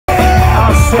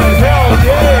said, hell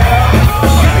yeah.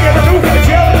 Gotta get a new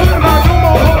gel, put my new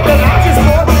hope that I just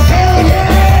bought. Hell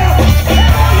yeah.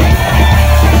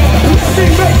 Let me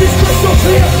make this crystal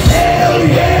clear. Hell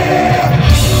yeah.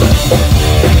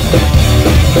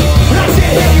 When I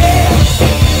say hell yeah,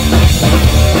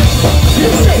 you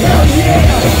say hell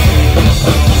yeah.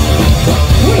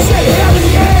 We say hell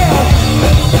yeah.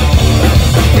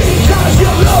 Because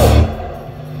you're low.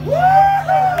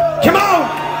 Come on.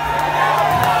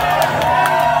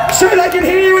 So they can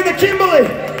hear you in the Kimberley.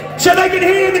 So they can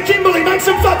hear you in the Kimberley. Make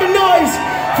some fucking noise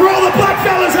for all the black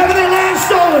fellas having their land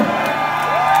stolen.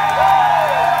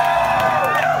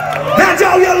 That's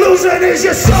all you're losing is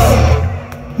your soul.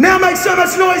 Now make so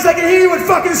much noise they can hear you at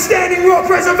fucking Standing Rock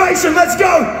Reservation. Let's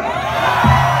go.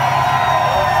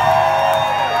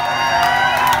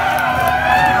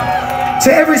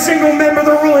 To every single member of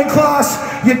the ruling class,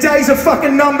 your days are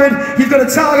fucking numbered. You've got a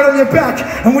target on your back,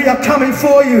 and we are coming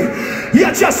for you.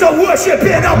 You're just a worship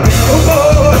in a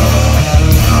billboard.